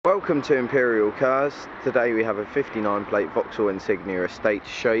Welcome to Imperial Cars. Today we have a 59 plate Vauxhall Insignia estate to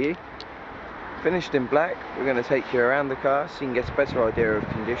show you. Finished in black, we're going to take you around the car so you can get a better idea of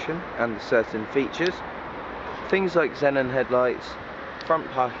condition and certain features. Things like xenon headlights, front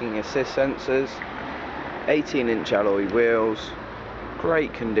parking assist sensors, 18-inch alloy wheels,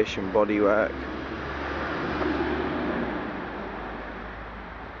 great condition bodywork.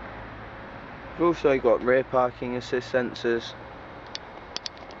 We've also got rear parking assist sensors.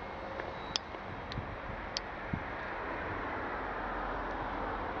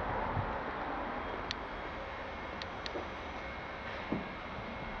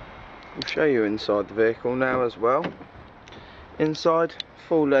 I'll show you inside the vehicle now as well. Inside,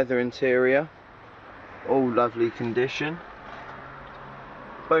 full leather interior, all lovely condition.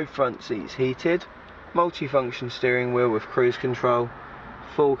 Both front seats heated, multi-function steering wheel with cruise control,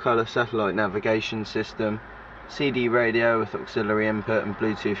 full colour satellite navigation system, CD radio with auxiliary input and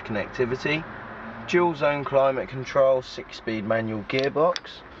Bluetooth connectivity, dual zone climate control, 6-speed manual gearbox.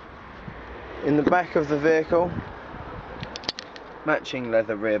 In the back of the vehicle, matching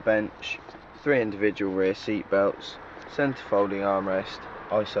leather rear bench, 3 individual rear seat belts, centre folding armrest,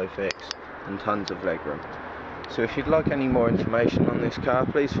 ISOFIX and tons of legroom. So if you'd like any more information on this car,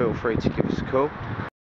 please feel free to give us a call.